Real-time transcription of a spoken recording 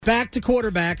Back to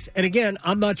quarterbacks, and again,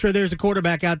 I'm not sure there's a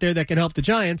quarterback out there that can help the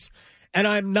Giants, and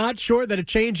I'm not sure that a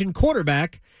change in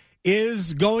quarterback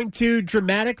is going to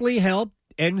dramatically help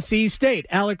NC State.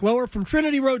 Alec Lower from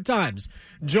Trinity Road Times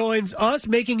joins us,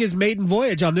 making his maiden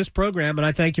voyage on this program, and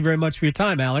I thank you very much for your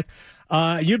time, Alec.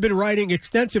 You've been writing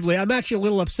extensively. I'm actually a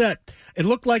little upset. It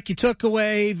looked like you took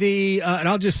away the, and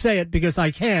I'll just say it because I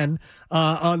can,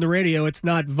 on the radio, it's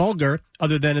not vulgar,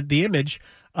 other than the image,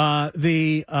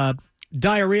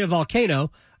 diarrhea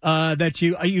volcano, that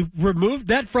you've removed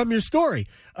that from your story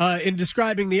in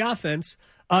describing the offense.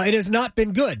 It has not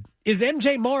been good. Is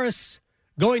MJ Morris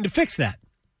going to fix that?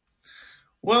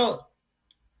 Well,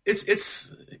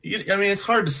 it's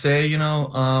hard to say,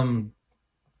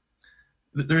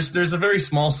 there's a very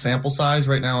small sample size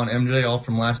right now on MJ, all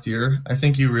from last year. I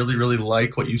think you really, really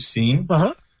like what you've seen.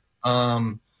 He's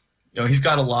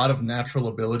got a lot of natural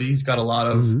ability. He's got a lot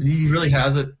of, he really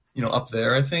has it, up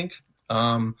there, I think.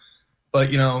 But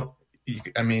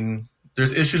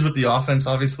there's issues with the offense,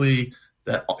 obviously,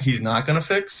 that he's not going to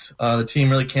fix. The team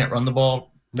really can't run the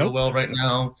ball real well right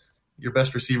now. Your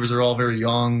best receivers are all very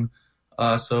young.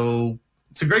 So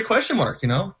it's a great question mark,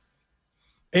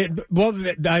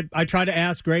 I try to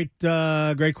ask great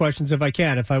questions if I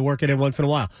can, if I work it in once in a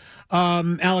while.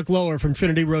 Alec Lower from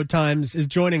Trinity Road Times is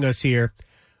joining us here.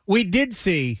 We did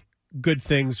see good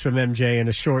things from MJ in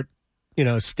a short,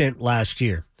 stint last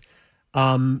year.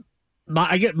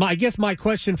 I guess my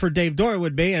question for Dave Doeren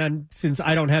would be, and since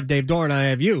I don't have Dave Doeren, I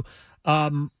have you.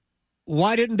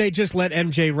 Why didn't they just let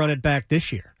MJ run it back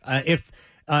this year? What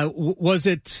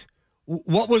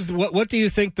do you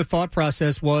think the thought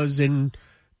process was in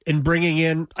bringing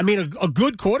in? I mean, a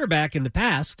good quarterback in the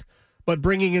past, but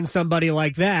bringing in somebody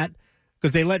like that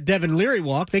because they let Devin Leary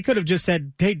walk. They could have just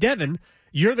said, "Hey, Devin,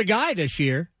 you're the guy this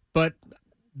year," but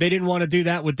they didn't want to do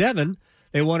that with Devin.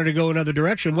 They wanted to go another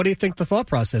direction. What do you think the thought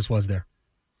process was there?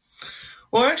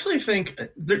 Well, I actually think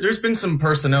there's been some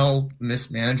personnel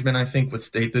mismanagement, I think, with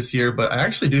State this year, but I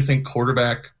actually do think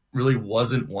quarterback really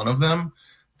wasn't one of them.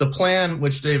 The plan,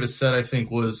 which Dave has said, I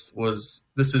think, was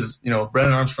this is,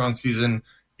 Brennan Armstrong season,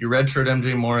 you redshirt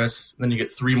MJ Morris, then you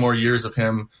get 3 more years of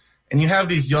him, and you have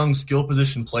these young skill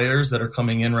position players that are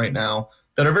coming in right now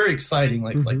that are very exciting,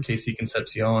 like Casey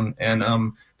Concepcion. And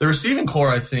the receiving core,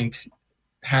 I think,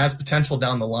 has potential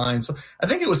down the line. So I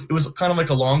think it was kind of like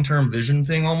a long-term vision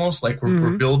thing almost, like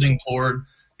we're building toward,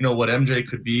 what MJ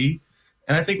could be.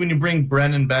 And I think when you bring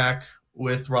Brennan back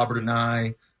with Robert and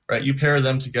I, right, you pair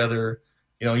them together,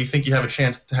 you think you have a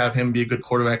chance to have him be a good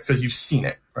quarterback because you've seen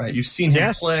it, right? You've seen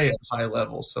him play at a high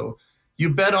level. So you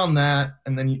bet on that,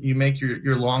 and then you make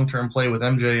your long-term play with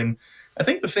MJ. And I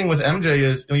think the thing with MJ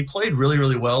is he played really,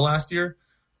 really well last year,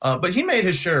 but he made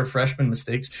his share of freshman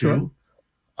mistakes too. Sure.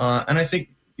 And I think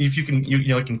if you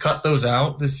can cut those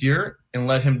out this year and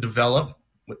let him develop,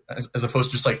 as opposed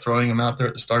to just like throwing him out there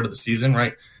at the start of the season,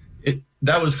 right?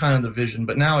 That was kind of the vision.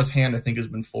 But now his hand, I think, has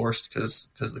been forced because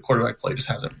the quarterback play just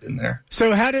hasn't been there.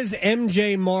 So how does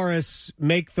MJ Morris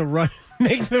make the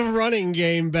running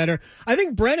game better? I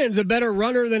think Brennan's a better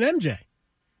runner than MJ.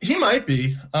 He might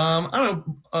be. I don't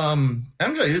know.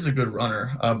 MJ is a good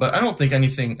runner, but I don't think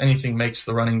anything makes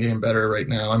the running game better right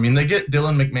now. I mean, they get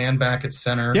Dylan McMahon back at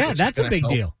center. Yeah, that's a big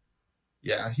deal.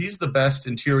 Yeah, he's the best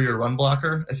interior run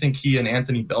blocker. I think he and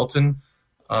Anthony Belton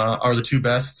are the 2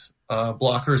 best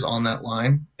blockers on that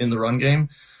line in the run game.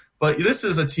 But this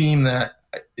is a team that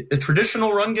a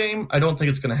traditional run game, I don't think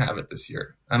it's going to have it this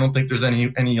year. I don't think there's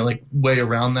any like way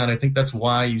around that. I think that's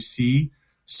why you see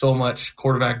so much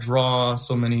quarterback draw,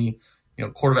 so many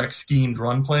quarterback schemed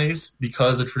run plays,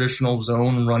 because a traditional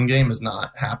zone run game is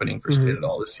not happening for State at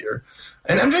all this year.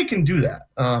 And MJ can do that.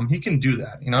 He can do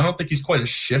that. I don't think he's quite as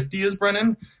shifty as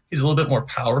Brennan. He's a little bit more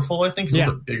powerful. I think he's a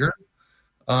little bit bigger.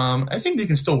 I think they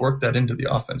can still work that into the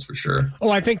offense for sure. Oh,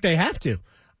 I think they have to.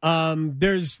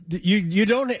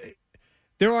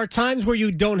 There are times where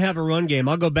you don't have a run game.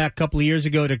 I'll go back a couple of years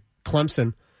ago to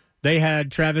Clemson. They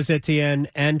had Travis Etienne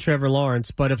and Trevor Lawrence,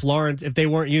 but if they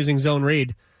weren't using zone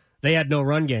read, they had no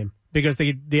run game because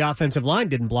the offensive line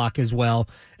didn't block as well,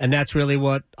 and that's really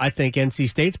what I think NC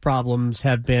State's problems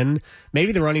have been.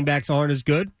 Maybe the running backs aren't as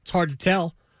good. It's hard to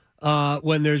tell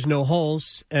when there's no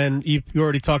holes, and you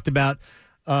already talked about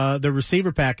the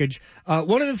receiver package.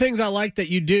 One of the things I like that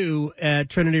you do at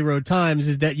Trinity Road Times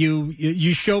is that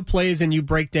you show plays and you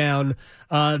break down,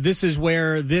 this is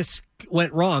where this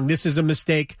went wrong. This is a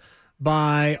mistake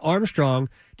by Armstrong.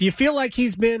 Do you feel like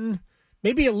he's been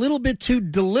maybe a little bit too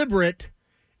deliberate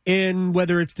in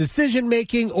whether it's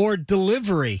decision-making or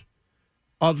delivery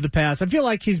of the pass? I feel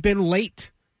like he's been late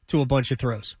to a bunch of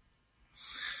throws.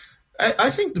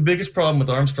 I think the biggest problem with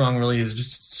Armstrong really is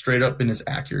just straight up in his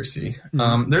accuracy.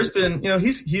 There's been,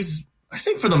 he's I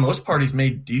think for the most part he's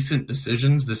made decent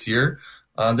decisions this year.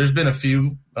 There's been a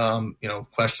few,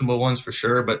 questionable ones for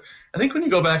sure, but I think when you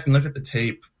go back and look at the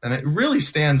tape, and it really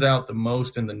stands out the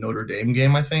most in the Notre Dame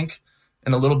game, I think,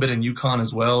 and a little bit in UConn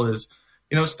as well, is,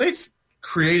 State's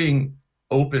creating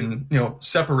open,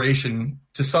 separation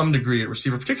to some degree at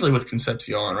receiver, particularly with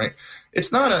Concepcion, right?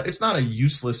 It's not a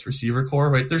useless receiver core,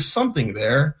 right? There's something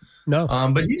there. No.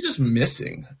 But he's just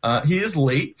missing. He is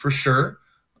late for sure.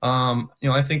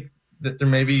 I think that there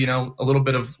may be, a little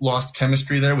bit of lost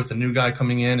chemistry there with a new guy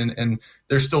coming in, and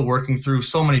they're still working through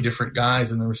so many different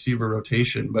guys in the receiver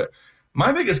rotation. But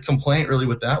my biggest complaint really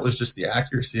with that was just the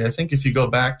accuracy. I think if you go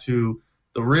back to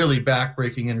the really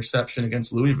back-breaking interception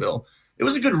against Louisville, it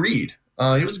was a good read.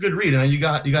 It was a good read. And you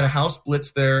got a house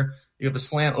blitz there. You have a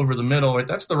slant over the middle. Right?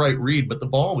 That's the right read, but the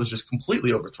ball was just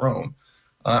completely overthrown.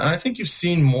 And I think you've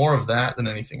seen more of that than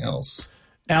anything else.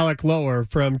 Alec Lower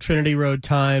from Trinity Road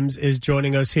Times is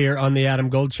joining us here on the Adam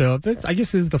Gold Show. I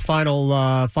guess this is the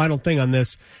final thing on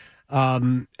this.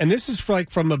 And this is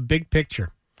from a big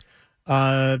picture.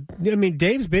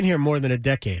 Dave's been here more than a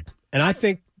decade. And I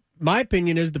think my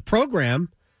opinion is the program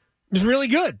is really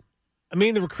good.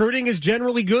 The recruiting is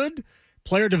generally good.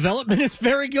 Player development is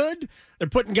very good. They're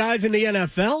putting guys in the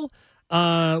NFL,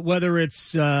 whether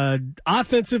it's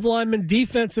offensive linemen,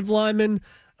 defensive linemen,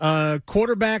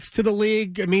 quarterbacks to the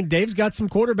league. Dave's got some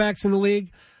quarterbacks in the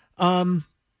league. Why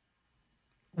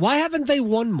haven't they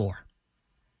won more?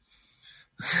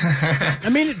 That's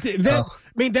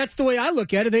the way I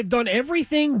look at it. They've done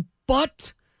everything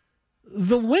but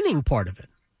the winning part of it.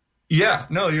 Yeah,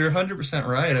 no, you're 100%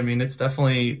 right.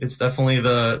 It's definitely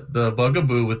the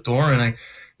bugaboo with Doeren.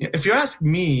 If you ask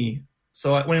me,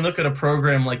 so when you look at a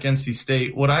program like NC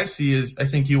State, what I see is I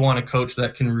think you want a coach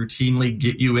that can routinely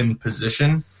get you in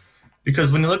position.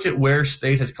 Because when you look at where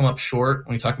State has come up short,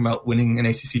 when you talk about winning an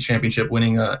ACC championship,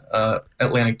 winning a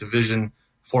Atlantic Division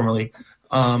formerly,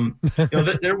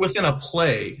 they're within a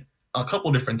play a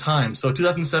couple different times. So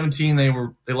 2017 they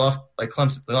lost by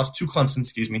Clemson. They lost to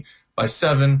Clemson, by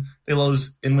 7. They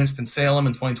lose in Winston-Salem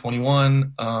in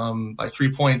 2021 by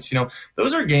 3 points.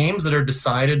 Those are games that are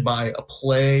decided by a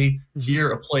play here,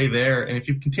 a play there. And if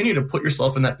you continue to put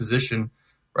yourself in that position,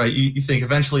 right, you think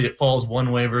eventually it falls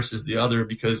one way versus the other,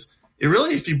 because it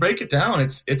really, if you break it down,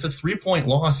 it's a 3-point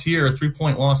loss here, a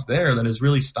 3-point loss there that has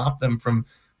really stopped them from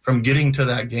getting to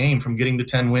that game, from getting to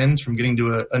 10 wins, from getting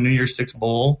to a New Year's Six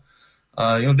bowl.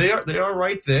 They are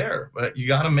right there, but you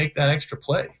got to make that extra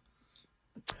play.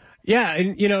 Yeah,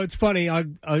 and it's funny.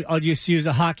 I'll just use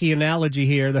a hockey analogy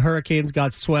here. The Hurricanes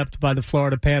got swept by the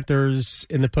Florida Panthers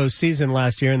in the postseason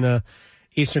last year in the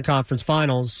Eastern Conference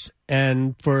Finals.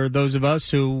 And for those of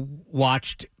us who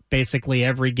watched basically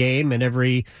every game and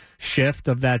every shift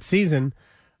of that season,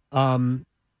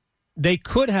 they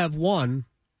could have won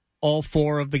all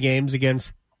 4 of the games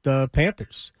against the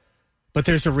Panthers, but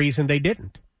there's a reason they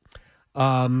didn't.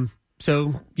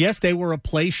 So yes, they were a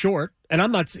play short. And I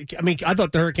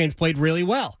thought the Hurricanes played really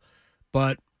well,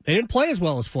 but they didn't play as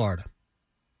well as Florida.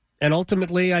 And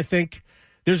ultimately, I think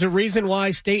there's a reason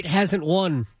why State hasn't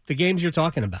won the games you're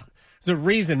talking about. There's a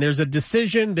reason. There's a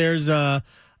decision. There's a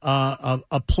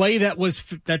play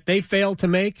that they failed to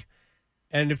make.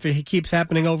 And if it keeps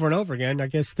happening over and over again, I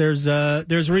guess there's a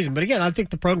reason. But again, I think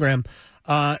the program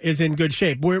is in good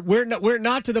shape. We're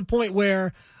not to the point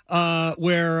where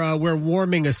we're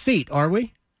warming a seat, are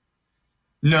we?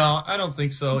 No, I don't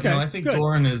think so. Okay, I think good.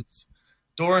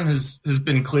 Doeren has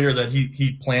been clear that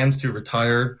he plans to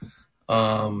retire,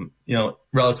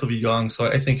 relatively young. So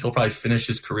I think he'll probably finish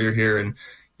his career here. And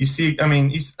you see,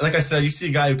 like I said, you see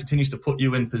a guy who continues to put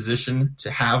you in position to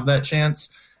have that chance.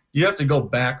 You have to go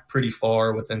back pretty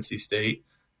far with NC State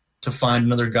to find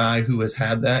another guy who has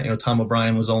had that. Tom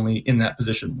O'Brien was only in that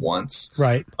position once.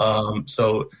 Right.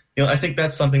 So I think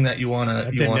that's something that you want to.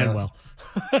 That didn't end well.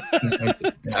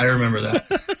 I remember that.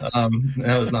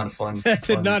 That was not fun. That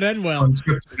did not end well. Fun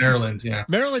trip to Maryland, yeah.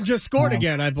 Maryland just scored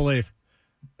again, I believe.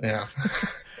 Yeah.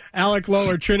 Alec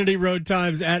Lower, Trinity Road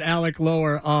Times, at Alec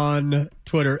Lower on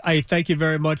Twitter. I thank you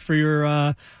very much for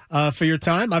your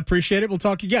time. I appreciate it. We'll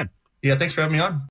talk again. Yeah, thanks for having me on.